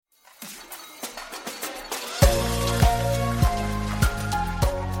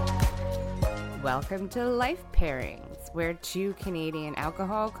Welcome to Life Pairings, where two Canadian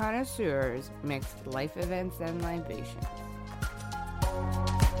alcohol connoisseurs mix life events and libations.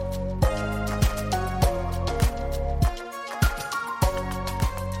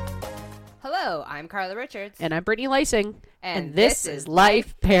 Hello, I'm Carla Richards. And I'm Brittany Lysing. And this is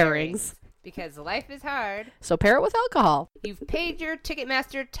Life Pairings. Because life is hard. So pair it with alcohol. You've paid your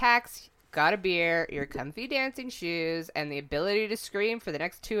Ticketmaster tax, got a beer, your comfy dancing shoes, and the ability to scream for the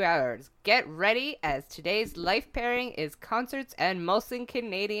next 2 hours. Get ready, as today's life pairing is concerts and Molson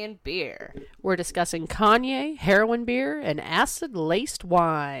Canadian beer. We're discussing Kanye, heroin beer, and acid-laced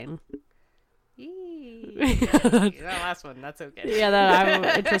wine. That last one, that's okay. Yeah, I'm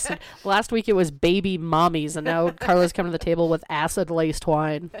interested. Last week it was baby mommies, and now Carla's coming to the table with acid-laced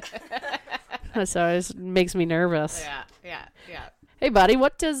wine. So it makes me nervous. Yeah. Hey, buddy,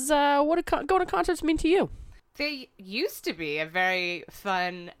 what does going to concerts mean to you? They used to be a very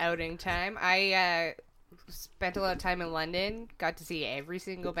fun outing time. I spent a lot of time in London, got to see every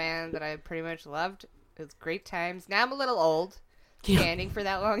single band that I pretty much loved. It was great times. Now I'm a little old. Standing for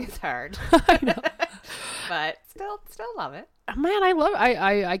that long is hard. I know. But still love it. Man,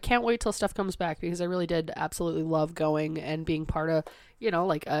 I can't wait till stuff comes back, because I really did absolutely love going and being part of,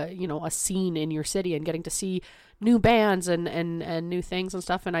 a scene in your city and getting to see new bands and new things and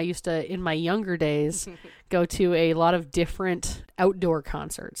stuff. And I used to, in my younger days, go to a lot of different outdoor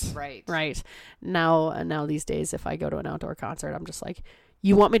concerts. Right. Now these days, if I go to an outdoor concert, I'm just like,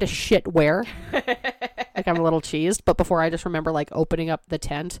 you want me to shit where? Like, I'm a little cheesed, but before I just remember like opening up the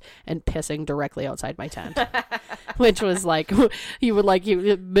tent and pissing directly outside my tent, which was like, by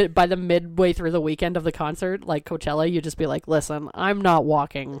the midway through the weekend of the concert, like Coachella, you just be like, listen, I'm not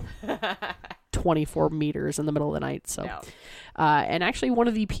walking 24 meters in the middle of the night. So, no. And actually one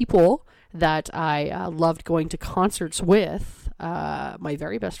of the people that I loved going to concerts with, my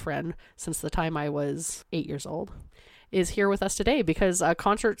very best friend since the time I was 8 years old, is here with us today, because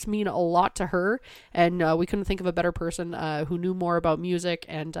concerts mean a lot to her, and we couldn't think of a better person who knew more about music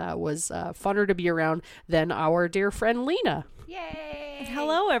and was funner to be around than our dear friend Lena. Yay!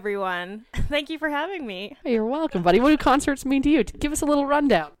 Hello, everyone. Thank you for having me. You're welcome, buddy. What do concerts mean to you? Give us a little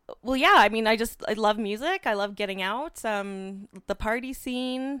rundown. Well, yeah, I mean, I love music. I love getting out, the party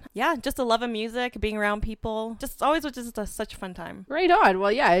scene. Yeah, just a love of music, being around people. Just always was just such a fun time. Right on.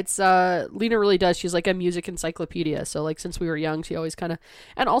 Well, yeah, it's, Lena really does. She's like a music encyclopedia. So, like, since we were young, she always kind of,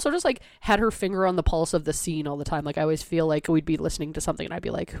 and also just, like, had her finger on the pulse of the scene all the time. Like, I always feel like we'd be listening to something and I'd be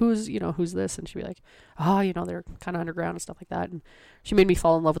like, who's this? And she'd be like, oh, they're kind of underground and stuff like that. And she made me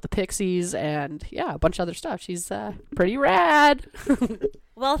fall in love with the Pixies and, yeah, a bunch of other stuff. She's pretty rad.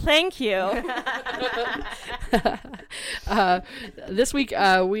 Well, thank you. This week,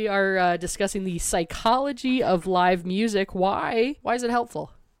 we are discussing the psychology of live music. Why? Why is it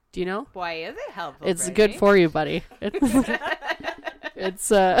helpful? Do you know? Why is it helpful? It's Brittany? good for you, buddy.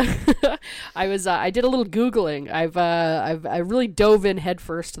 It's I did a little Googling. I really dove in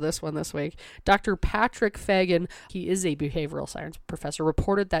headfirst to this one this week. Dr. Patrick Fagan, he is a behavioral science professor,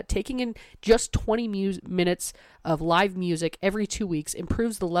 reported that taking in just 20 minutes of live music every 2 weeks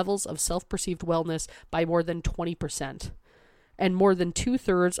improves the levels of self-perceived wellness by more than 20%. And more than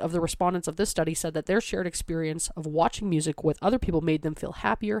 2/3 of the respondents of this study said that their shared experience of watching music with other people made them feel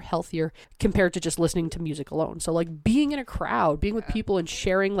happier, healthier, compared to just listening to music alone. So, like, being in a crowd, being with people and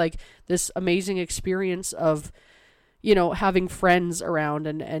sharing, like, this amazing experience of, having friends around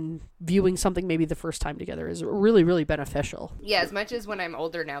and viewing something maybe the first time together is really, really beneficial. Yeah, as much as when I'm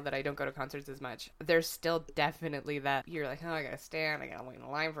older now that I don't go to concerts as much, there's still definitely that you're like, oh, I gotta stand, I gotta wait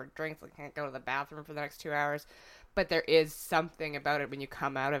in line for drinks, I can't go to the bathroom for the next 2 hours. But there is something about it when you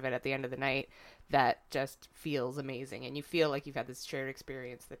come out of it at the end of the night that just feels amazing. And you feel like you've had this shared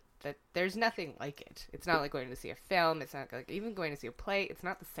experience that there's nothing like it. It's not like going to see a film. It's not like even going to see a play. It's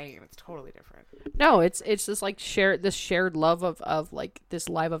not the same. It's totally different. No, it's just like shared love of like this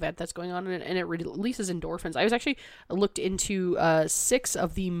live event that's going on, and it releases endorphins. I was actually looked into 6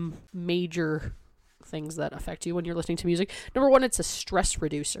 of the major things that affect you when you're listening to music. Number 1, it's a stress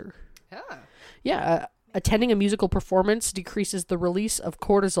reducer. Oh. Yeah. Attending a musical performance decreases the release of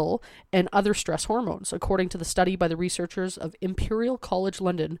cortisol and other stress hormones, according to the study by the researchers of Imperial College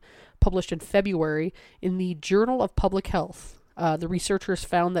London, published in February in the Journal of Public Health. The researchers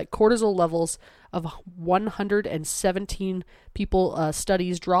found that cortisol levels of 117 people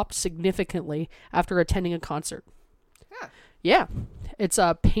studies dropped significantly after attending a concert. Huh. Yeah, it's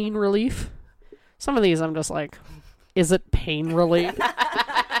pain relief. Some of these I'm just like, is it pain relief?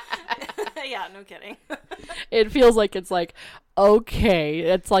 Yeah, no kidding. It feels like it's like, okay.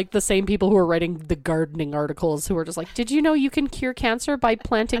 It's like the same people who are writing the gardening articles who are just like, did you know you can cure cancer by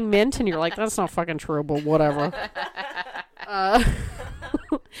planting mint? And you're like, that's not fucking true, but whatever.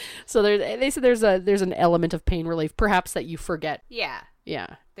 So they said there's an element of pain relief, perhaps that you forget. Yeah. Yeah.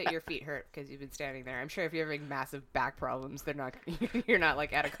 That your feet hurt because you've been standing there. I'm sure if you're having massive back problems, you're not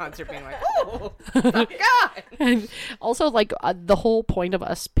like at a concert being like, oh, my God. And also, like, the whole point of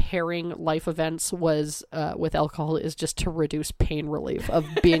us pairing life events was with alcohol is just to reduce pain relief of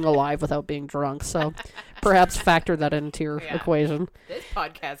being alive without being drunk. So perhaps factor that into your equation. This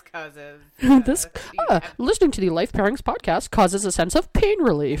podcast causes... listening to the Life Pairings podcast causes a sense of pain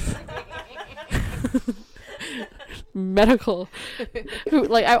relief. Medical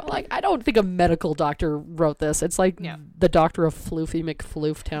I don't think a medical doctor wrote this. It's like the doctor of Floofy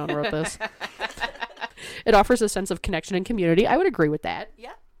McFlooftown wrote this. It offers a sense of connection and community. I would agree with that.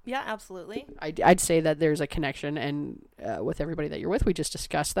 Yeah, absolutely. I'd say that there's a connection, and with everybody that you're with, we just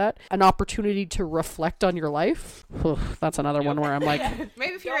discussed that. An opportunity to reflect on your life. That's another one where I'm like...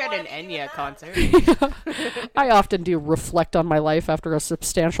 Maybe if you're at an Enya concert. I often do reflect on my life after a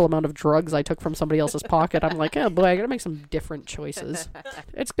substantial amount of drugs I took from somebody else's pocket. I'm like, oh boy, I gotta make some different choices.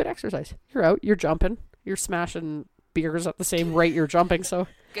 It's good exercise. You're out, you're jumping, you're smashing beers at the same rate you're jumping, so...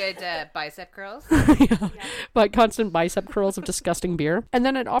 Good bicep curls. But constant bicep curls of disgusting beer. And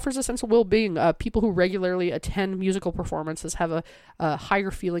then it offers a sense of well-being. People who regularly attend musical performances have a higher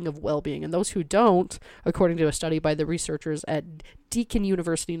feeling of well-being. And those who don't, according to a study by the researchers at Deakin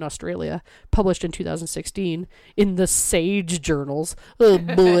University in Australia, published in 2016 in the Sage Journals. Oh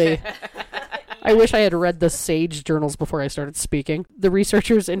boy. I wish I had read the Sage journals before I started speaking. The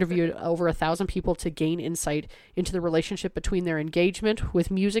researchers interviewed over 1,000 people to gain insight into the relationship between their engagement with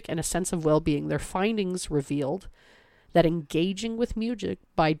music and a sense of well-being. Their findings revealed that engaging with music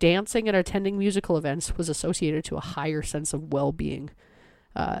by dancing and attending musical events was associated to a higher sense of well-being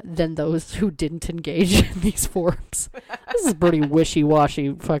than those who didn't engage in these forms. This is pretty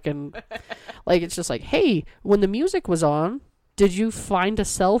wishy-washy fucking... Like, it's just like, hey, when the music was on... Did you find a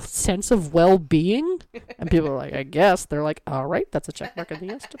sense of well-being? And people are like, I guess. They're like, all right, that's a check mark in the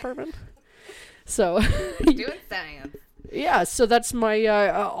yes department. So, doing science. Yeah, so that's my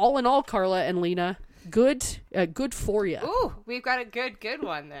all in all, Carla and Lena. Good for you. Ooh, we've got a good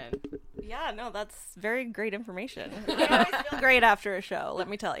one then. Yeah, no, that's very great information. I always feel great after a show, let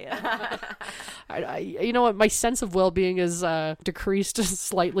me tell you. You know what? My sense of well-being is decreased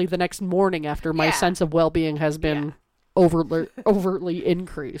slightly the next morning after my sense of well-being has been... overtly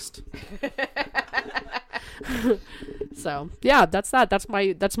increased. So yeah, that's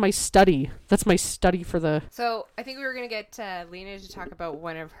my study. That's my study for the... So I think we were gonna get Lena to talk about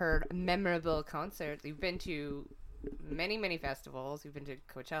one of her memorable concerts. You've been to many festivals. You've been to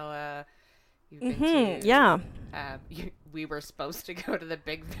Coachella. You've been to we were supposed to go to the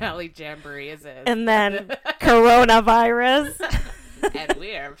Big Valley Jamboree and then coronavirus. And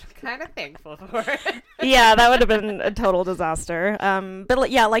we are kind of thankful for it. Yeah, that would have been a total disaster.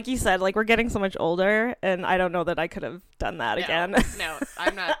 But yeah, like you said, like we're getting so much older, and I don't know that I could have done that again. No,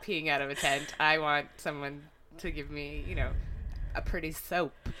 I'm not peeing out of a tent. I want someone to give me, a pretty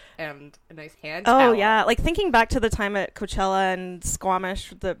soap and a nice hand towel. Oh yeah, like thinking back to the time at Coachella and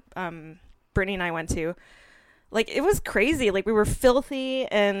Squamish that Brittany and I went to, like it was crazy. Like we were filthy,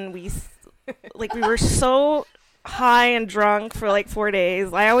 and we were so high and drunk for like 4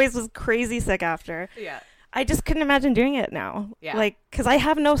 days. I always was crazy sick after. Yeah. I just couldn't imagine doing it now. Yeah. Like, because I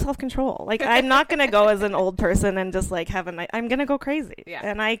have no self-control. Like, I'm not going to go as an old person and just like have a night. I'm going to go crazy. Yeah.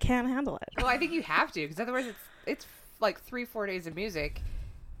 And I can't handle it. Well, I think you have to, because otherwise it's like 3-4 days of music.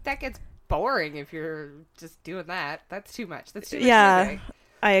 That gets boring if you're just doing that. That's too much. That's too much music.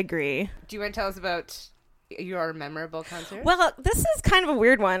 I agree. Do you want to tell us about your memorable concert? Well, this is kind of a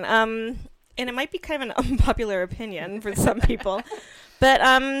weird one. And it might be kind of an unpopular opinion for some people. But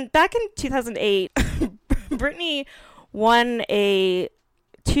back in 2008, Brittany won 2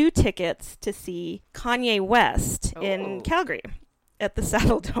 tickets to see Kanye West in Calgary at the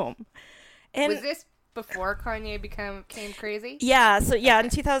Saddle Dome. And was this before Kanye came crazy? Yeah, so in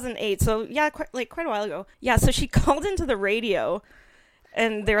 2008. So yeah, quite a while ago. Yeah, so she called into the radio.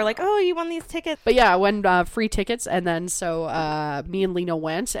 And they were like, oh, you won these tickets. But yeah, I won free tickets. And then so me and Lena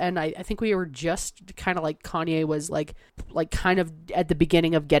went. And I think we were just kind of like Kanye was like kind of at the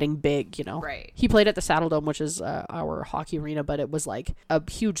beginning of getting big, Right. He played at the Saddle Dome, which is our hockey arena. But it was like a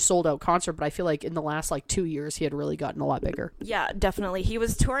huge sold out concert. But I feel like in the last 2 years, he had really gotten a lot bigger. Yeah, definitely. He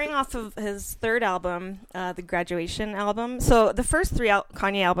was touring off of his 3rd album, the Graduation album. So the first 3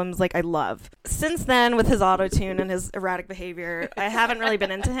 Kanye albums, I love. Since then, with his auto-tune and his erratic behavior, I haven't really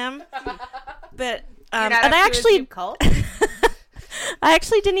been into him. But and I actually cult? I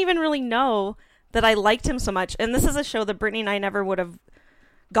actually didn't even really know that I liked him so much. And this is a show that Brittany and I never would have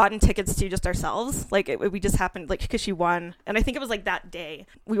gotten tickets to just ourselves. Like, we just happened, like, because she won. And I think it was, like, that day.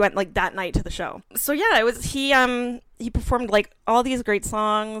 We went, like, that night to the show. So, yeah, it was, he performed, like, all these great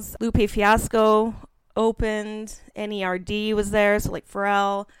songs. Lupe Fiasco opened. NERD was there, so, like,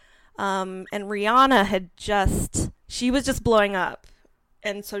 Pharrell. And Rihanna she was just blowing up.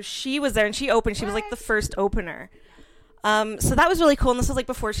 And so she was there, and she opened. She was, like, the first opener. So that was really cool. And this was, like,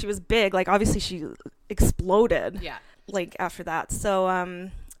 before she was big. Like, obviously she exploded. Yeah. Like, after that. So,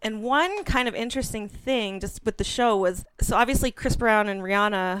 and one kind of interesting thing just with the show was, so obviously Chris Brown and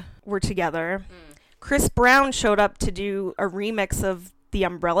Rihanna were together. Chris Brown showed up to do a remix of the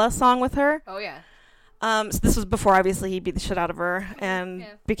Umbrella song with her. Oh, yeah. So this was before, obviously, he beat the shit out of her and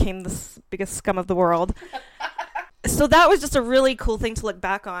became the biggest scum of the world. So that was just a really cool thing to look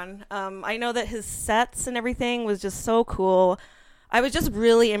back on. I know that his sets and everything was just so cool. I was just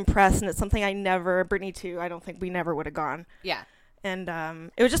really impressed, and it's something Brittany too, I don't think we never would have gone. Yeah. And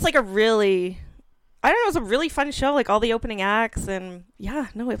it was just like it was a really fun show, like all the opening acts, and yeah,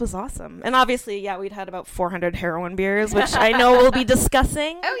 no, it was awesome. And obviously, yeah, we'd had about 400 heroin beers, which I know we'll be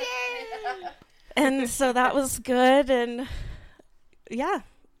discussing. Oh, yeah. And so that was good, and yeah.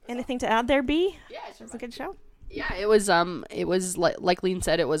 Anything to add there, B? Yeah, it was a good show. Yeah, it was like Lean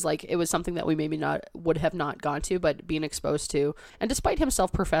said, it was something that we maybe would have not gone to, but being exposed to, and despite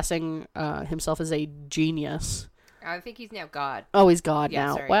himself professing himself as a genius. I think he's now God. Oh, he's God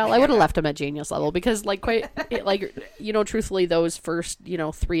now. Sorry. Well, I would have left him at genius level because, truthfully, those first,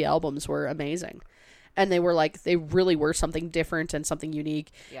 3 albums were amazing. And they really were something different and something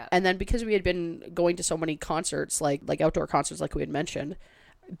unique. Yeah. And then because we had been going to so many concerts, like outdoor concerts, like we had mentioned,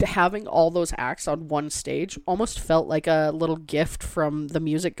 having all those acts on one stage almost felt like a little gift from the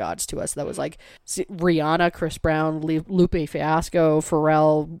music gods to us. That was like Rihanna, Chris Brown, Lupe Fiasco,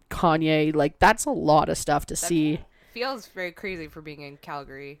 Pharrell, Kanye. Like, that's a lot of stuff to see. Feels very crazy for being in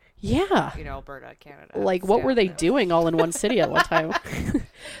Calgary. Yeah. Alberta, Canada. Like, what were they doing all in one city at one time?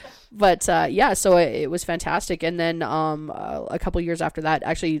 But yeah, so it was fantastic. And then a couple years after that,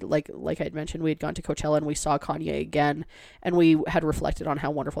 actually, like I had mentioned, we had gone to Coachella and we saw Kanye again, and we had reflected on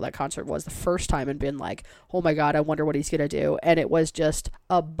how wonderful that concert was the first time and been like, oh my God, I wonder what he's gonna do. And it was just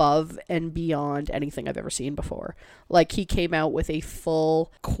above and beyond anything I've ever seen before. Like, he came out with a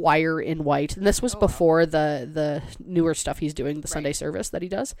full choir in white, and this was before the newer stuff he's doing, the Sunday service that he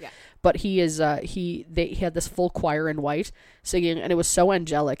does. Yeah. But he had this full choir in white singing, and it was so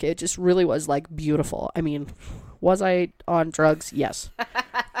angelic. It just really was like beautiful. I mean, was I on drugs? Yes.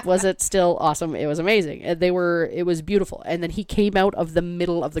 Was it still awesome? It was amazing. And it was beautiful. And then he came out of the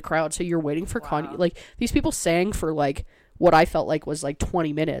middle of the crowd, so you're waiting for Kanye. Like, these people sang for like what I felt like was like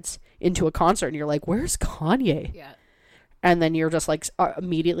 20 minutes into a concert, and you're like, where's Kanye? Yeah. And then you're just like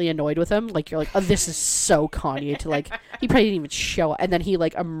immediately annoyed with him. Like, you're like, oh, this is so Kanye to like, he probably didn't even show up. And then he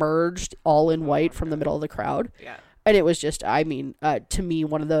like emerged all in white from the middle of the crowd. Yeah. And it was just, I mean, to me,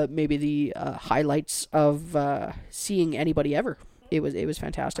 one of the highlights of seeing anybody ever. It was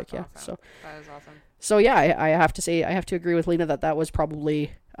fantastic. That's yeah. awesome. So That was awesome. So yeah, I have to say, I have to agree with Lena that was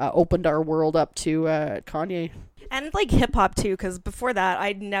probably opened our world up to Kanye. And like hip hop too, because before that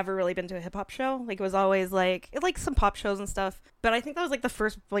I'd never really been to a hip hop show. Like, it was always like some pop shows and stuff. But I think that was like the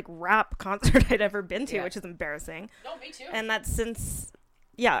first like rap concert I'd ever been to, which is embarrassing. No, me too. And that's since,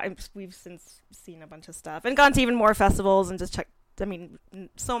 we've since seen a bunch of stuff and gone to even more festivals and just checked. I mean,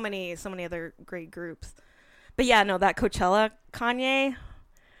 so many other great groups. But yeah, no, that Coachella Kanye.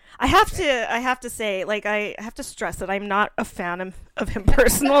 I have to say, like, I have to stress that I'm not a fan of him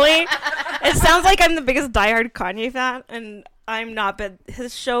personally. It sounds like I'm the biggest diehard Kanye fan, and I'm not, but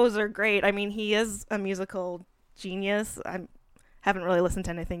his shows are great. I mean, he is a musical genius. I haven't really listened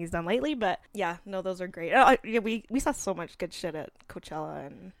to anything he's done lately, but yeah, no, those are great. We saw so much good shit at Coachella,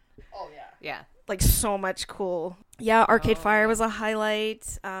 and Yeah. like so much cool. Yeah, Arcade Fire was a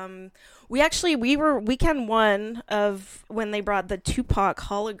highlight. We were weekend one of when they brought the Tupac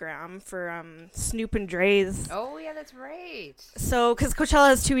hologram for Snoop and Dre's. Oh, yeah, that's right. So, because Coachella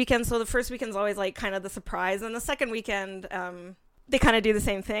has 2 weekends, so the first weekend's always like kind of the surprise, and the second weekend they kind of do the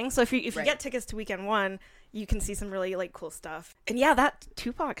same thing. So if you get tickets to weekend one, you can see some really like cool stuff. And yeah, that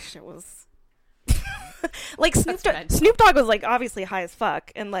Tupac shit was. Like, Snoop Dogg was like obviously high as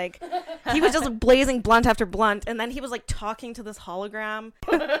fuck, and like he was just blazing blunt after blunt, and then he was like talking to this hologram.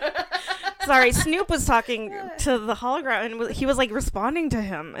 Sorry, Snoop was talking to the hologram, and he was like responding to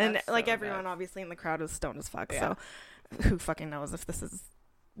him, and That's like so everyone bad. obviously in the crowd was stoned as fuck. Yeah. So who fucking knows if this is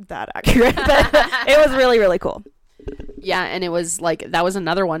that accurate? But it was really, really cool. Yeah, and it was like that was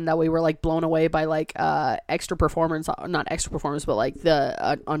another one that we were like blown away by, like extra performance, not extra performance, but like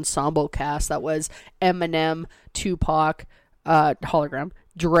the ensemble cast that was Eminem, Tupac, Hologram,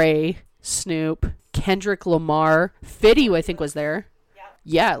 Dre, Snoop, Kendrick Lamar, Fiddy I think was there.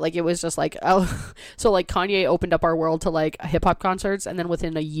 Yeah, like it was just like, oh, so like Kanye opened up our world to like hip hop concerts, and then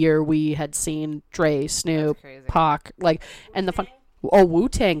within a year we had seen Dre, Snoop, Pac, like, and the fun. Oh,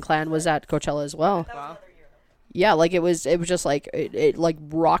 Wu-Tang Clan was at Coachella as well. Wow. Yeah, like it was just like it like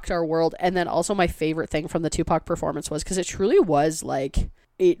rocked our world. And then also my favorite thing from the Tupac performance was because it truly was like,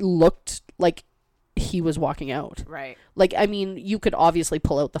 it looked like he was walking out. Right. Like, I mean, you could obviously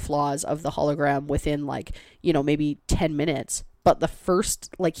pull out the flaws of the hologram within like, you know, maybe 10 minutes. But the first,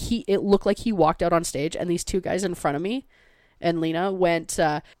 like, it looked like he walked out on stage, and these two guys in front of me and Lena went,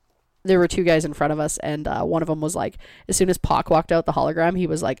 there were two guys in front of us, and one of them was like, as soon as Pac walked out the hologram, he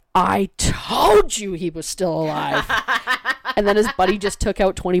was like, I told you he was still alive. And then his buddy just took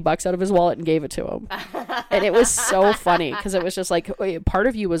out $20 out of his wallet and gave it to him. And it was so funny, because it was just like, part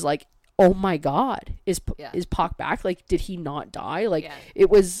of you was like, oh my God, is Pac back? Like, did he not die? Like,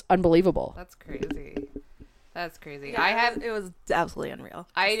 it was unbelievable. That's crazy. That's crazy. Yeah, it was absolutely unreal.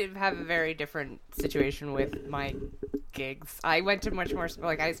 I have a very different situation with my gigs. I went to much more,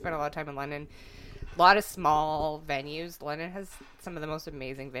 like, I spent a lot of time in London. A lot of small venues. London has some of the most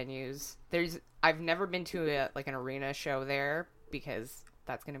amazing venues. I've never been to an arena show there, because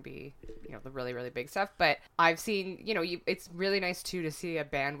that's going to be, you know, the really, really big stuff. But I've seen, you know, it's really nice too to see a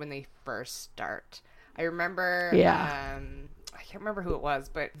band when they first start. I remember, I can't remember who it was,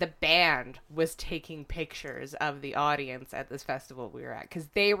 but the band was taking pictures of the audience at this festival we were at, because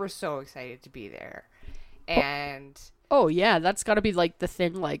they were so excited to be there. And oh yeah, that's got to be like the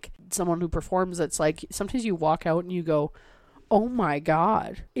thing, like someone who performs, it's like sometimes you walk out and you go, oh my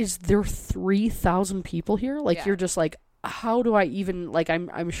God, is there 3,000 people here? Like, you're just like, how do I even, like,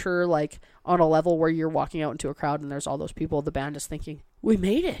 I'm sure, like, on a level where you're walking out into a crowd and there's all those people, the band is thinking, we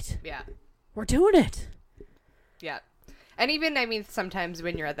made it. Yeah. We're doing it. Yeah. And even, I mean, sometimes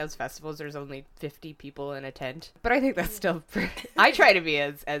when you're at those festivals, there's only 50 people in a tent. But I think that's still I try to be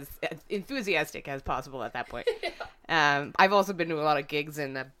as enthusiastic as possible at that point. I've also been to a lot of gigs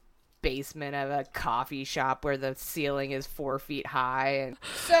in the basement of a coffee shop where the ceiling is 4 feet high. And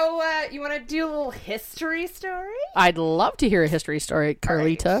so, you want to do a little history story? I'd love to hear a history story,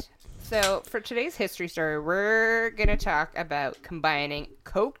 Carlita. Right. So, for today's history story, we're going to talk about combining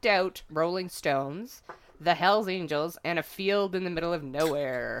coked out Rolling Stones, the Hells Angels, and a field in the middle of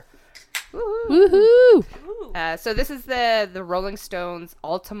nowhere. Woohoo! So this is the Rolling Stones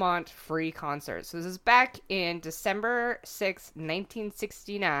Altamont Free Concert. So this is back in December 6,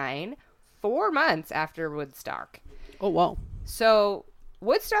 1969, 4 months after Woodstock. Oh, wow. So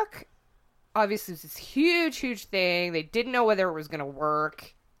Woodstock obviously was this huge, huge thing. They didn't know whether it was going to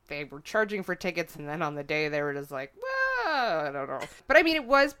work. They were charging for tickets, and then on the day they were just like, well, I don't know. But I mean, it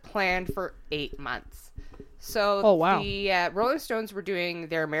was planned for 8 months. So the Rolling Stones were doing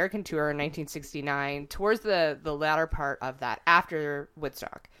their American tour in 1969, towards the latter part of that, after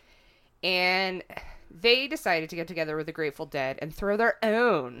Woodstock. And they decided to get together with the Grateful Dead and throw their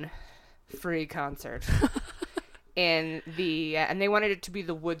own free concert. And they wanted it to be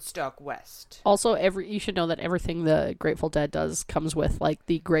the Woodstock West. Also, you should know that everything the Grateful Dead does comes with, like,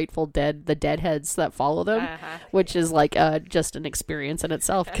 the Grateful Dead, the Deadheads that follow them, which is like just an experience in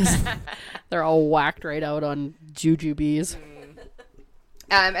itself, because they're all whacked right out on jujubes.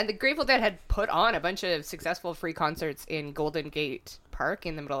 And the Grateful Dead had put on a bunch of successful free concerts in Golden Gate Park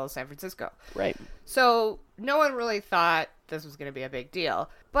in the middle of San Francisco. Right. So no one really thought this was going to be a big deal.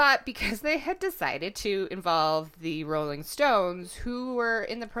 But because they had decided to involve the Rolling Stones, who were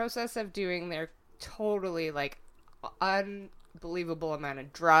in the process of doing their totally, like, unbelievable amount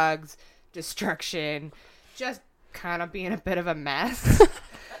of drugs, destruction, just kind of being a bit of a mess,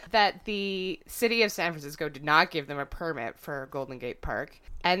 that the city of San Francisco did not give them a permit for Golden Gate Park.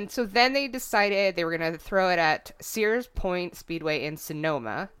 And so then they decided they were going to throw it at Sears Point Speedway in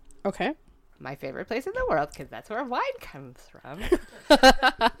Sonoma. Okay. My favorite place in the world, because that's where wine comes from.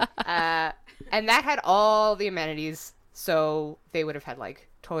 And that had all the amenities. So they would have had, like,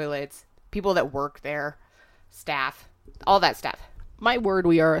 toilets, people that work there, staff, all that stuff. My word,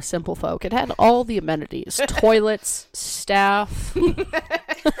 we are a simple folk. It had all the amenities. Toilets, staff.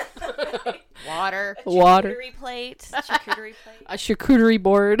 Water. Charcuterie plate. A charcuterie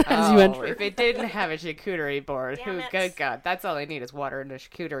board, as you enter. If it didn't have a charcuterie board, good God, that's all they need is water and a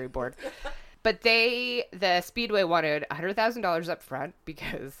charcuterie board. But the Speedway wanted $100,000 up front,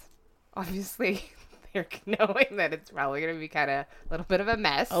 because obviously They're knowing that it's probably going to be kind of a little bit of a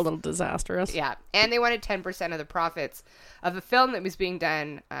mess. A little disastrous. Yeah. And they wanted 10% of the profits of the film that was being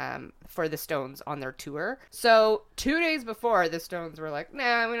done for the Stones on their tour. So 2 days before, the Stones were like,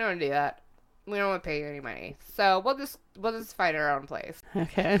 nah, we don't want to do that. We don't want to pay you any money. So we'll just find our own place.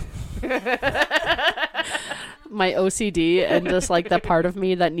 Okay. My OCD and just like the part of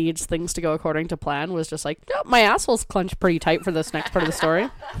me that needs things to go according to plan was just like, no, my asshole's clenched pretty tight for this next part of the story.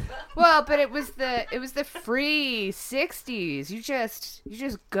 Well, but it was the free 60s. You just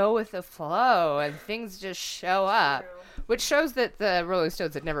go with the flow and things just show up, which shows that the Rolling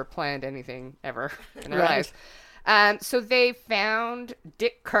Stones had never planned anything ever in their lives. So they found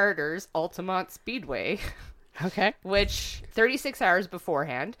Dick Carter's Altamont Speedway. Okay. Which 36 hours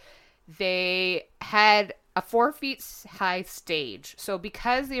beforehand, they had a 4 feet high stage. So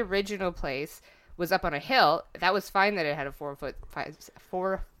because the original place was up on a hill, that was fine that it had a 4 foot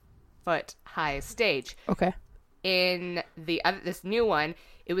high stage. Okay. In this new one,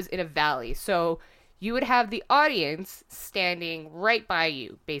 it was in a valley. So you would have the audience standing right by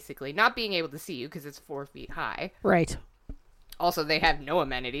you, basically, not being able to see you because it's 4 feet high. Right. Also, they have no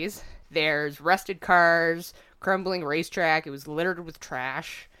amenities. There's rusted cars, crumbling racetrack. It was littered with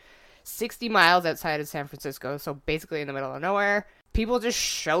trash. 60 miles outside of San Francisco, so basically in the middle of nowhere. People just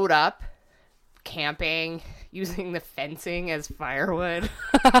showed up, camping, using the fencing as firewood.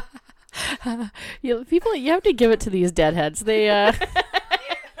 You have to give it to these deadheads. They Are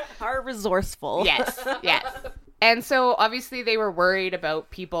resourceful. Yes. And so, obviously, they were worried about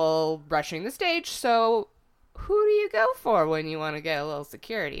people rushing the stage, so who do you go for when you want to get a little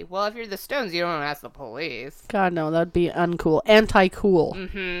security? Well, if you're the Stones, you don't ask the police. God, no, that'd be uncool. Anti-cool.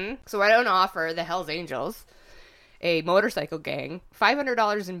 Mm-hmm. So I don't offer the Hells Angels, a motorcycle gang,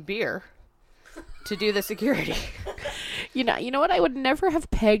 $500 in beer to do the security. You know what? I would never have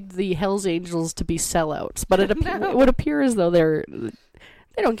pegged the Hells Angels to be sellouts, but it would appear as though they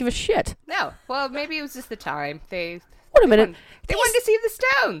don't give a shit. No. Well, maybe it was just the time. Wait a minute. They wanted to see the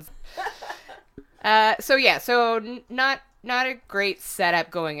Stones. So not a great setup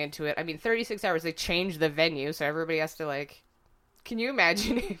going into it. I mean, 36 hours, they changed the venue, so everybody has to, like... Can you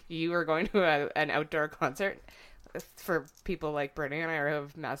imagine if you were going to an outdoor concert? For people like Brittany and I who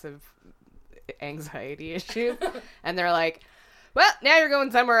have massive anxiety issues. And they're like, well, now you're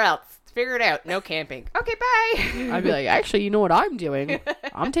going somewhere else. Figure it out. No camping. Okay, bye. I'd be like, actually, you know what I'm doing?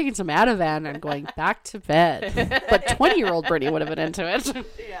 I'm taking some Ativan and going back to bed. But 20-year-old Brittany would have been into it.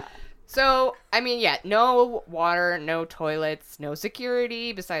 Yeah. So, I mean, yeah, no water, no toilets, no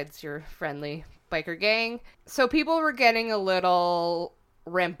security besides your friendly biker gang. So people were getting a little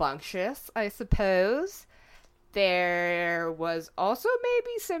rambunctious, I suppose. There was also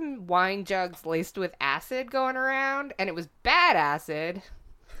maybe some wine jugs laced with acid going around, and it was bad acid.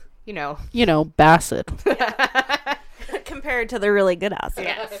 You know, Bassett. Compared to the really good acid.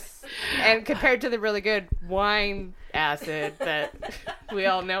 Yes. And compared to the really good wine acid that we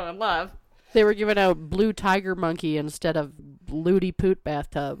all know and love. They were giving out Blue Tiger Monkey instead of Looty Poot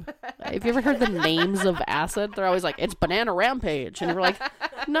Bathtub. Have you ever heard the names of acid? They're always like, it's Banana Rampage. And you're like,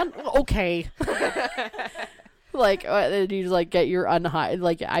 none, okay. Like, you just, like, get your unhigh.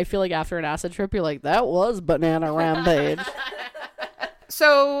 Like, I feel like after an acid trip, you're like, that was Banana Rampage.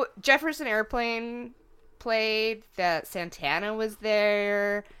 So, Jefferson Airplane played, that Santana was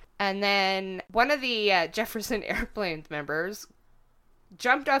there, and then one of the Jefferson Airplane members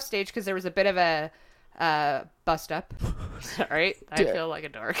jumped off stage because there was a bit of a bust up. Sorry, I feel like a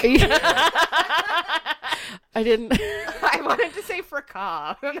dork. I didn't. I wanted to say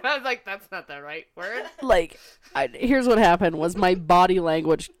fracas, and I was like, that's not the right word. Like, here's what happened was my body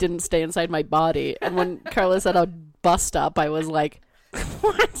language didn't stay inside my body, and when Carla said a bust up, I was like,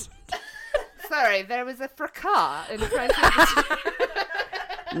 what? Sorry, there was a fracas in front of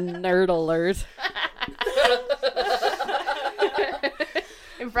the Nerd alert.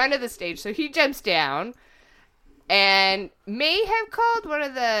 in front of the stage. So he jumps down and may have called one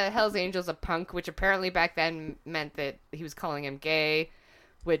of the Hells Angels a punk, which apparently back then meant that he was calling him gay,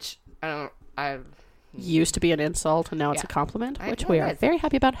 which used to be an insult, and now it's a compliment, which we are it is. very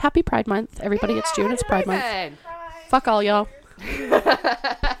happy about. Happy Pride Month, everybody. It's June. It's Pride Month. Fuck all y'all.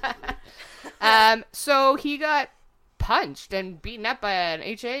 So he got punched and beaten up by an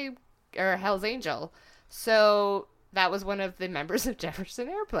HA or Hell's Angel. So that was one of the members of Jefferson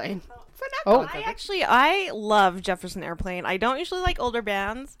Airplane. I love Jefferson Airplane. I don't usually like older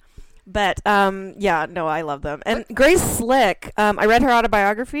bands, but I love them. And Grace Slick, I read her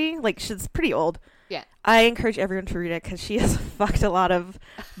autobiography. Like, she's pretty old. Yeah. I encourage everyone to read it because she has fucked a lot of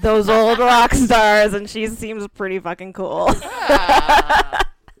those old rock stars, and she seems pretty fucking cool.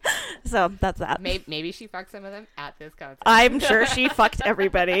 So that's that. Maybe she fucked some of them at this concert. I'm sure she fucked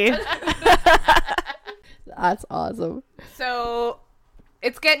everybody. That's awesome. So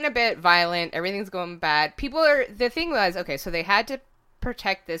it's getting a bit violent. Everything's going bad. The thing was, okay, so they had to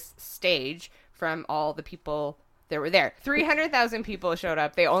protect this stage from all the people that were there. 300,000 people showed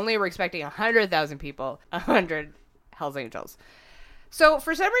up. They only were expecting 100,000 people, 100 Hells Angels. So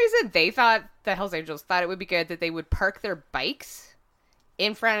for some reason, the Hells Angels thought it would be good that they would park their bikes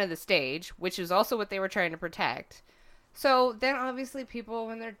in front of the stage, which is also what they were trying to protect. So then obviously people,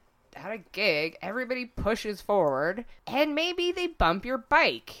 when they're at a gig, everybody pushes forward and maybe they bump your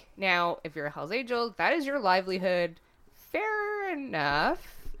bike. Now, if you're a Hells Angel, that is your livelihood. Fair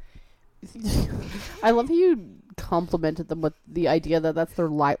enough. I love how you complimented them with the idea that that's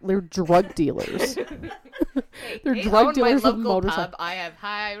they're drug dealers. They're drug dealers with motorcycles. I have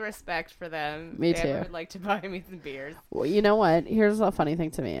high respect for them. Me They too. would like to buy me some beers. Well, you know what? Here's a funny thing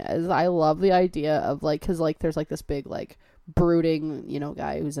to me is I love the idea of like, cause like there's like this big like brooding, you know,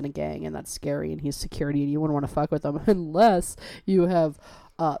 guy who's in a gang and that's scary and he's security and you wouldn't want to fuck with him unless you have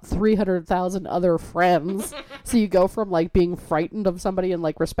 300,000 other friends. So you go from like being frightened of somebody and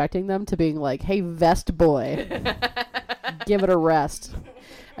like respecting them to being like, hey, vest boy, give it a rest.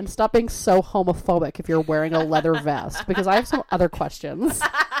 And stop being so homophobic if you're wearing a leather vest, because I have some other questions.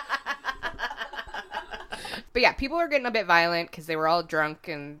 But yeah, people were getting a bit violent because they were all drunk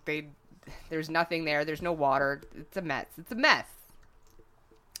and there's nothing there. There's no water. It's a mess. It's a mess.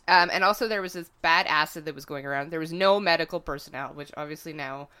 And also there was this bad acid that was going around. There was no medical personnel, which obviously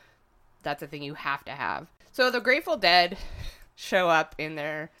now that's a thing you have to have. So the Grateful Dead show up in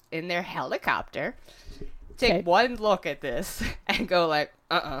their helicopter, take one look at this and go like,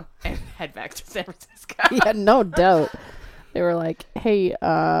 and head back to San Francisco. Yeah, no doubt. They were like, hey,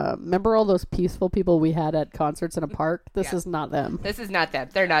 remember all those peaceful people we had at concerts in a park? This is not them. This is not them.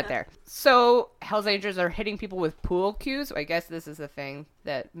 They're not there. So Hells Angels are hitting people with pool cues. So I guess this is a thing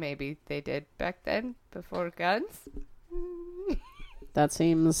that maybe they did back then before guns. That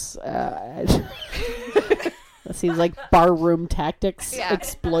seems like barroom tactics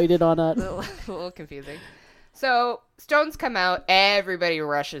exploited on a little confusing. So Stones come out. Everybody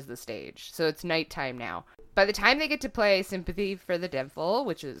rushes the stage. So it's nighttime now. By the time they get to play Sympathy for the Devil,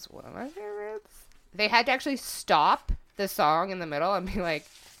 which is one of my favorites, they had to actually stop the song in the middle and be like,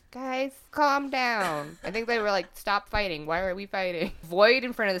 guys, calm down. I think they were like, stop fighting. Why are we fighting? Void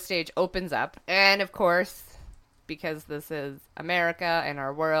in front of the stage opens up. And of course, because this is America and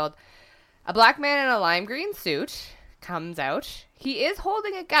our world, a black man in a lime green suit comes out. He is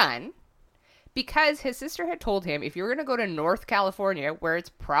holding a gun because his sister had told him, if you're going to go to North California, where it's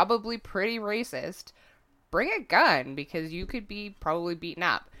probably pretty racist, bring a gun because you could be probably beaten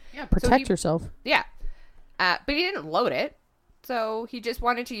up. Yeah, protect yourself. Yeah. But he didn't load it. So he just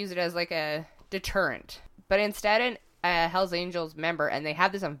wanted to use it as like a deterrent. But instead, a Hells Angels member, and they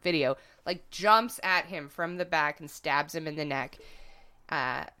have this on video, like jumps at him from the back and stabs him in the neck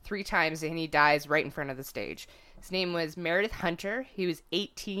 3 times, and he dies right in front of the stage. His name was Meredith Hunter. He was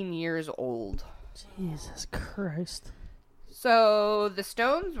 18 years old. Jesus Christ. So the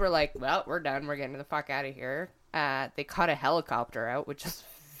Stones were like, well, we're done. We're getting the fuck out of here. They caught a helicopter out, which is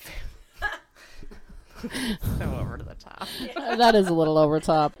so over to the top. That is a little over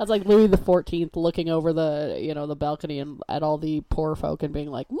top. That's like Louis the 14th looking over the balcony and at all the poor folk and being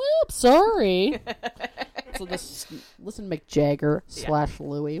like, whoop, sorry. So listen, Mick Jagger /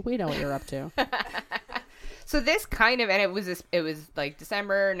 Louis, we know what you're up to. So this kind of, and it was like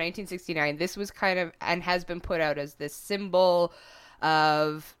December 1969. This was kind of, and has been put out as this symbol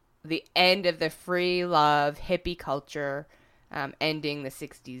of the end of the free love hippie culture, ending the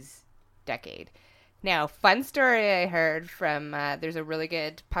 60s decade. Now, fun story I heard from, there's a really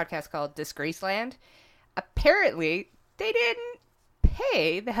good podcast called Disgraceland. Apparently, they didn't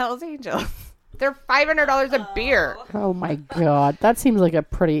pay the Hells Angels. They're $500 a beer. Oh my God. That seems like a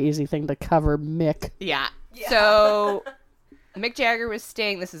pretty easy thing to cover, Mick. Yeah. So Mick Jagger was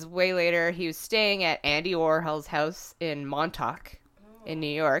staying, this is way later, he was staying at Andy Warhol's house in Montauk in New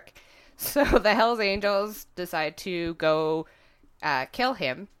York. So the Hells Angels decide to go kill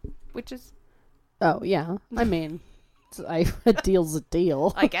him, which is... Oh, yeah. I mean, a deal's a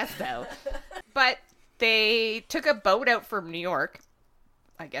deal. I guess so. But they took a boat out from New York.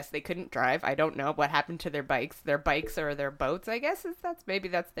 I guess they couldn't drive. I don't know what happened to their bikes. Their bikes or their boats, I guess. Maybe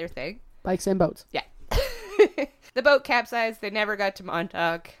that's their thing. Bikes and boats. Yeah. The boat capsized. They never got to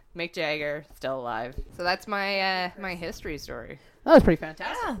Montauk. Mick Jagger still alive. So that's my my history story. That was pretty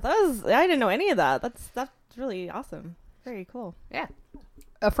fantastic. Yeah, I didn't know any of that. That's really awesome. Very cool. Yeah.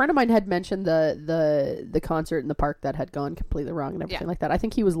 a friend of mine had mentioned the concert in the park that had gone completely wrong and everything like that. I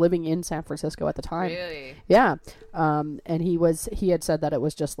think he was living in San Francisco at the time. Really? Yeah. And he had said that it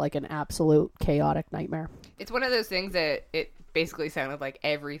was just like an absolute chaotic nightmare. It's one of those things that it basically sounded like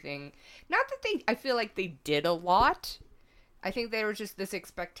everything. Not that I feel like they did a lot. I think there was just this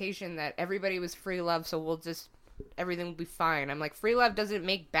expectation that everybody was free love, so everything will be fine. I'm like, free love doesn't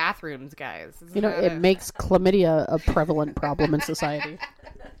make bathrooms, guys. It makes chlamydia a prevalent problem in society.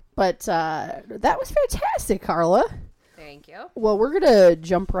 But that was fantastic, Carla. Thank you. Well, we're going to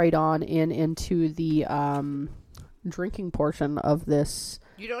jump right on into the drinking portion of this.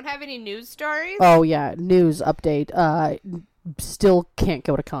 You don't have any news stories? Oh, yeah. News update. Still can't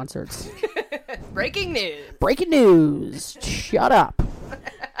go to concerts. Breaking news. Breaking news. Shut up.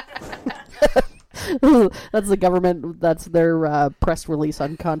 That's the government. That's their press release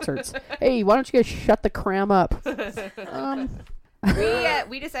on concerts. Hey, why don't you guys shut the cram up?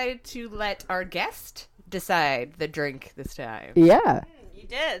 We decided to let our guest decide the drink this time. Yeah. You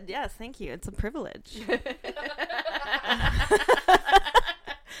did. Yes, thank you. It's a privilege.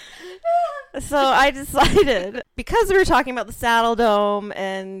 So I decided, because we were talking about the Saddle Dome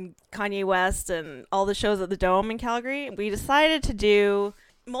and Kanye West and all the shows at the Dome in Calgary, we decided to do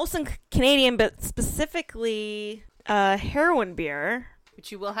Molson Canadian, but specifically Heroin beer.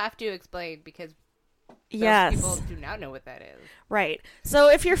 Which you will have to explain because Yes. people do not know what that is. Right. So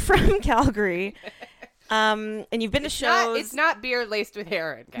if you're from Calgary, and you've been to shows... It's not beer laced with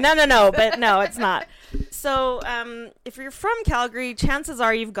heroin, guys. No, but no, it's not. So if you're from Calgary, chances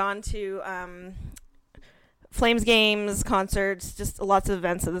are you've gone to Flames games, concerts, just lots of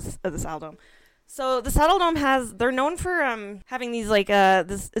events at the Saddle Dome. So the Saddle Dome they're known for having these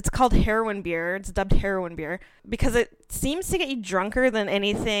it's called heroin beer. It's dubbed heroin beer because it seems to get you drunker than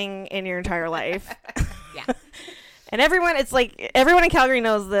anything in your entire life. Yeah. And everyone in Calgary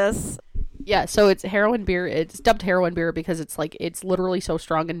knows this. Yeah, so it's heroin beer. It's dubbed heroin beer because it's literally so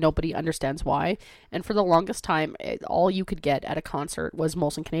strong and nobody understands why. And for the longest time, all you could get at a concert was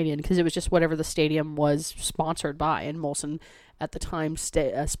Molson Canadian because it was just whatever the stadium was sponsored by. And Molson, at the time,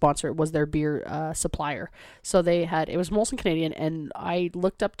 sponsor was their beer supplier. So it was Molson Canadian, and I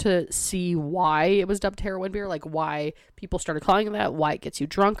looked up to see why it was dubbed heroin beer, like why people started calling it that, why it gets you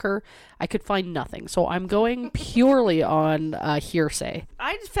drunker. I could find nothing. So I'm going purely on hearsay.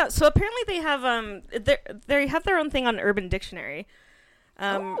 I just found so apparently they have their own thing on Urban Dictionary.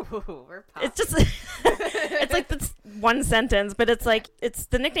 We're It's just it's like this one sentence, but it's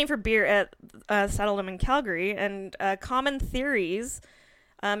the nickname for beer at Saddle Dome in Calgary, and common theories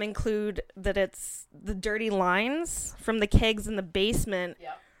include that it's the dirty lines from the kegs in the basement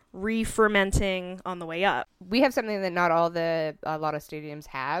re-fermenting on the way up. We have something that not a lot of stadiums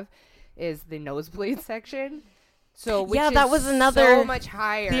have, is the nosebleed section. So which that is was another so much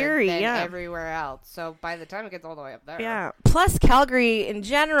higher theory, than yeah. everywhere else. So by the time it gets all the way up there, Yeah. Plus, Calgary in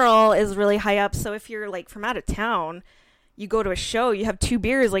general is really high up. So if you're from out of town, you go to a show, you have 2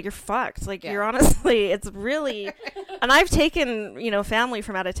 beers, you're fucked. You're honestly, it's really. And I've taken family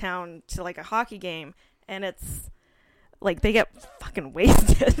from out of town to a hockey game, and it's they get fucking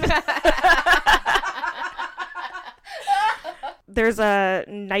wasted. There's a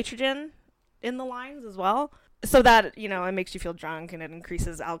nitrogen in the lines as well. So that, it makes you feel drunk and it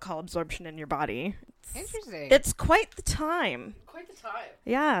increases alcohol absorption in your body. Interesting. It's quite the time. Quite the time.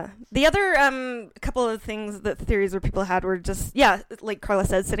 Yeah. The other couple of things that theories where people had were just, like Carla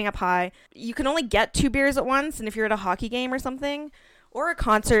said, sitting up high. You can only get 2 beers at once, and if you're at a hockey game or something, or a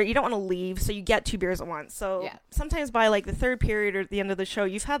concert, you don't want to leave, so you get 2 beers at once. So sometimes by the third period or at the end of the show,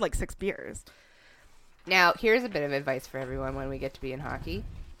 you've had 6 beers. Now, here's a bit of advice for everyone when we get to be in hockey.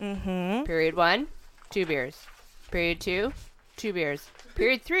 Mm-hmm. Period 1, 2 beers. Period 2, 2 beers.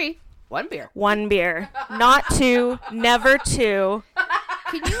 Period 3, 1 beer. 1 beer. Not 2. Never 2.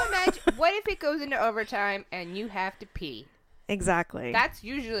 Can you imagine? What if it goes into overtime and you have to pee? Exactly. That's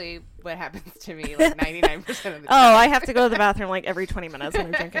usually what happens to me 99% of the time. Oh, I have to go to the bathroom every 20 minutes when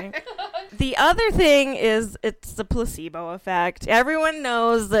I'm drinking. The other thing is it's the placebo effect. Everyone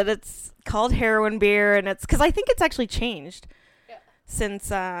knows that it's called heroin beer, and it's because I think it's actually changed since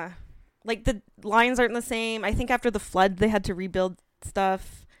the lines aren't the same. I think after the flood they had to rebuild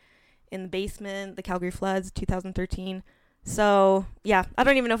stuff in the basement, the Calgary floods, 2013. So yeah, I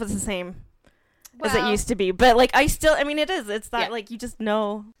don't even know if it's the same as it used to be, but it is. It's that you just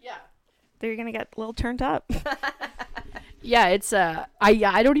know they're gonna get a little turned up. Yeah, it's I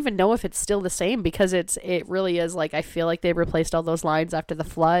don't even know if it's still the same because it really is I feel like they replaced all those lines after the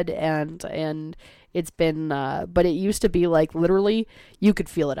flood, and it's been but it used to be literally you could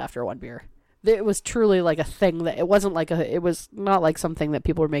feel it after 1 beer. It was truly like a thing that it wasn't like it was not like something that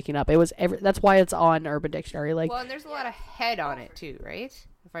people were making up. It was that's why it's on Urban Dictionary. Like, well, and there's a lot of head on it too, right?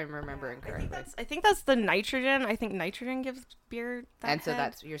 If I'm remembering correctly. I think that's the nitrogen. I think nitrogen gives beer that And so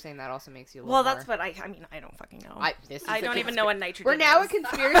head. you're saying that also makes you a Well, little that's more... what I mean, I don't fucking know. I don't even know what nitrogen We're now is. a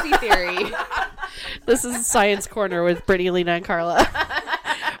conspiracy theory. this is Science Corner with Brittany, Lena, and Carla.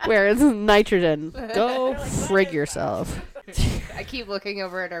 Where it's nitrogen. Go frig yourself. I keep looking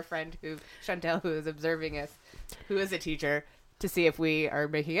over at our friend Chantel, who is observing us, who is a teacher, to see if we are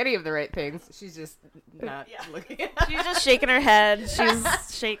making any of the right things. She's just not looking at us. She's just shaking her head.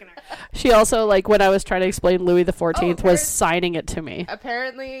 She's shaking her head. She also, like, when I was trying to explain Louis the 14th, was signing it to me.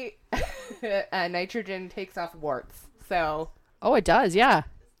 Apparently, nitrogen takes off warts. So Oh, it does, yeah.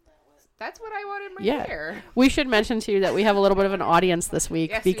 that's what I want in my Yeah. beer. We should mention to you that we have a little bit of an audience this week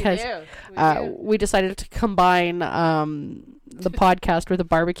Yes, because we do. we decided to combine the podcast with a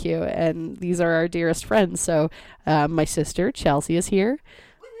barbecue, and these are our dearest friends. So my sister Chelsea is here.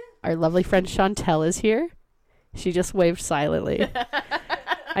 Our lovely friend Chantel is here. She just waved silently.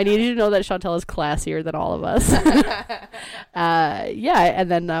 I need you to know that Chantel is classier than all of us.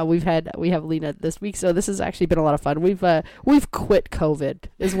 And then we have Lena this week, so this has actually been a lot of fun. We've quit COVID,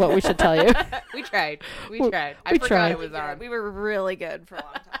 is what we should tell you. We tried. I we forgot tried. it was on. We were really good for a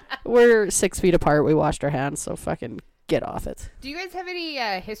long time. We're 6 feet apart. We washed our hands, so fucking get off it. Do you guys have any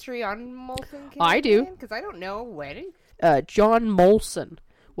history on Molson? I do. Because I don't know any. John Molson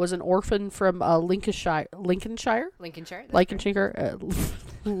was an orphan from Lincolnshire. Lincolnshire. Lincolnshire.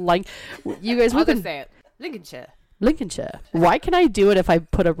 You guys, I'll we just can say it. Lincolnshire. Lincolnshire. Why can I do it if I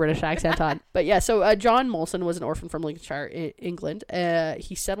put a British accent on? But yeah, so John Molson was an orphan from Lincolnshire, England.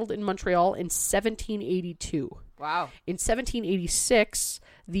 He settled in Montreal in 1782. Wow. In 1786,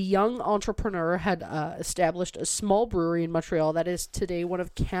 the young entrepreneur had established a small brewery in Montreal that is today one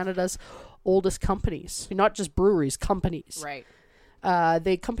of Canada's oldest companies. Not just breweries, companies. Right.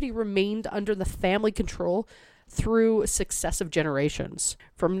 The company remained under the family control through successive generations.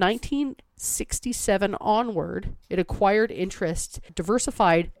 From 1967 onward, it acquired interest in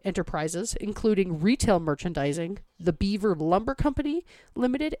diversified enterprises, including retail merchandising, the Beaver Lumber Company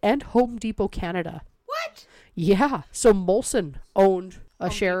Limited, and Home Depot Canada. What? Yeah, so Molson owned a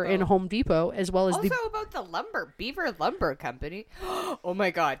share Depot. in Home Depot as well as Also about the Beaver Lumber Company. Oh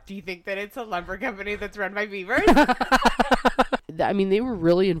my God. Do you think that it's a lumber company that's run by beavers? I mean, they were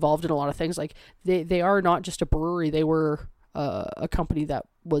really involved in a lot of things. Like, they are not just a brewery. They were a company that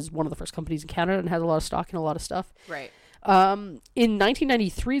was one of the first companies in Canada and had a lot of stock and a lot of stuff. Right. In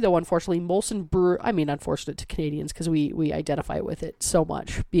 1993, though, unfortunately, Molson Brewer, I mean, unfortunate to Canadians because we identify with it so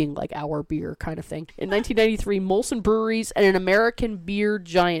much, being like our beer kind of thing. In 1993, Molson Breweries and an American beer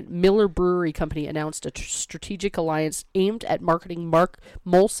giant, Miller Brewery Company, announced a strategic alliance aimed at marketing Mark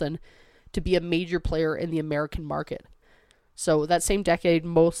Molson to be a major player in the American market. So that same decade,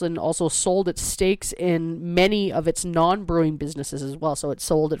 Molson also sold its stakes in many of its non-brewing businesses as well. So it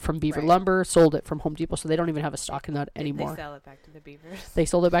sold it from Beaver Lumber, sold it from Home Depot, so they don't even have a stock in that anymore. They sell it back to the beavers. They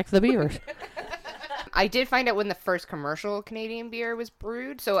sold it back to the Beavers. I did find out when the first commercial Canadian beer was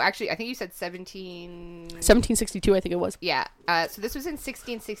brewed. So actually, I think you said 1762, I think it was. Yeah. So this was in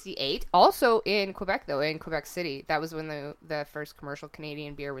 1668. Also in Quebec, though, in Quebec City. That was when the first commercial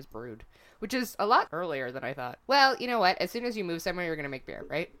Canadian beer was brewed, which is a lot earlier than I thought. Well, you know what? As soon as you move somewhere, you're going to make beer,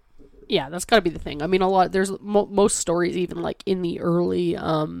 right? Yeah, that's got to be the thing. I mean, there's most stories, even like in the early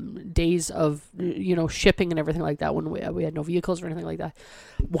days of, shipping and everything like that, when we had no vehicles or anything like that,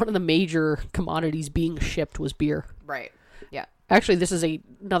 one of the major commodities being shipped was beer. Right. Yeah. Actually, this is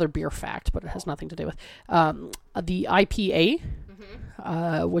another beer fact, but it has nothing to do with the IPA,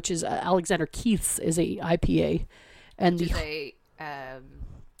 which is Alexander Keith's is a IPA, and Which the is a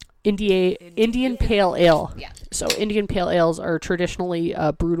Indian Pale Ale. Yeah. So Indian Pale Ales are traditionally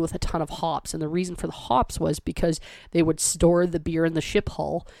brewed with a ton of hops, and the reason for the hops was because they would store the beer in the ship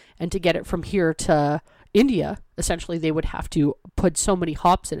hull, and to get it from here to India, essentially they would have to put so many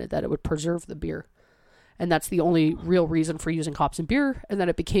hops in it that it would preserve the beer. And that's the only real reason for using hops in beer, and then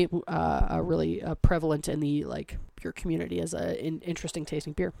it became really prevalent in the beer community as an interesting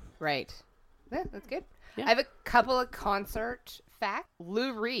tasting beer. Right. Yeah, that's good. Yeah. I have a couple of concert facts.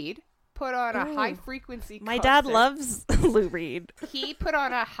 Lou Reed put on a high-frequency concert. My dad loves Lou Reed. He put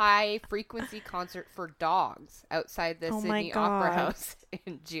on a high-frequency concert for dogs outside the Sydney Opera House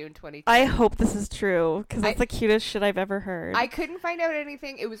in June 2020. I hope this is true, because that's the cutest shit I've ever heard. I couldn't find out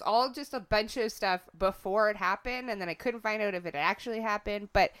anything. It was all just a bunch of stuff before it happened, and then I couldn't find out if it actually happened,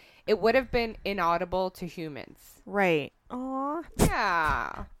 but it would have been inaudible to humans. Right. Aw.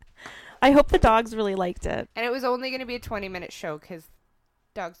 Yeah. I hope the dogs really liked it. And it was only going to be a 20-minute show because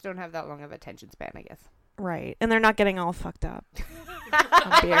Dogs don't have that long of attention span, I guess. Right. And they're not getting all fucked up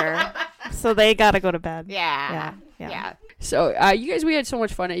on beer. So they got to go to bed. Yeah. So, you guys, we had so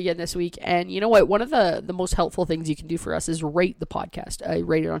much fun again this week. And you know what? One of the most helpful things you can do for us is rate the podcast.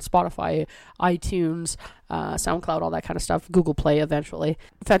 Rate it on Spotify, iTunes, SoundCloud, all that kind of stuff. Google Play eventually.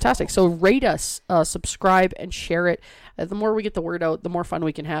 Fantastic. So rate us, subscribe, and share it. The more we get the word out, the more fun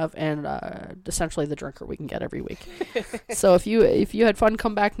we can have, and essentially the drinker we can get every week. So if you had fun,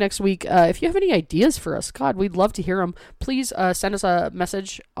 come back next week. If you have any ideas for us, God, we'd love to hear them. Please send us a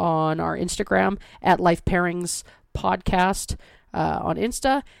message on our Instagram at Life Pairings Podcast on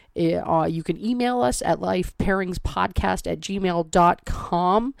Insta. You can email us at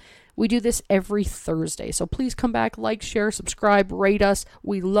lifepairingspodcast@gmail.com. We do this every Thursday, so please come back, like, share, subscribe, rate us.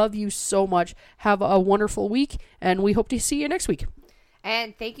 We love you so much. Have a wonderful week, and we hope to see you next week.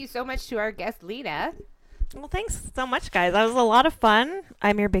 And thank you so much to our guest, Lena. Well, thanks so much, guys. That was a lot of fun.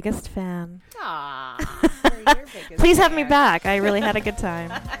 I'm your biggest fan. Aww. Please have me back. I really had a good time.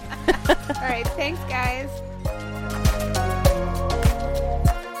 All right. Thanks, guys.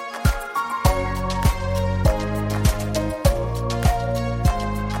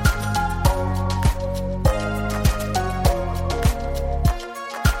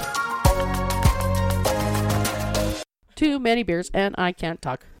 Too many beers, and I can't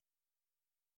talk.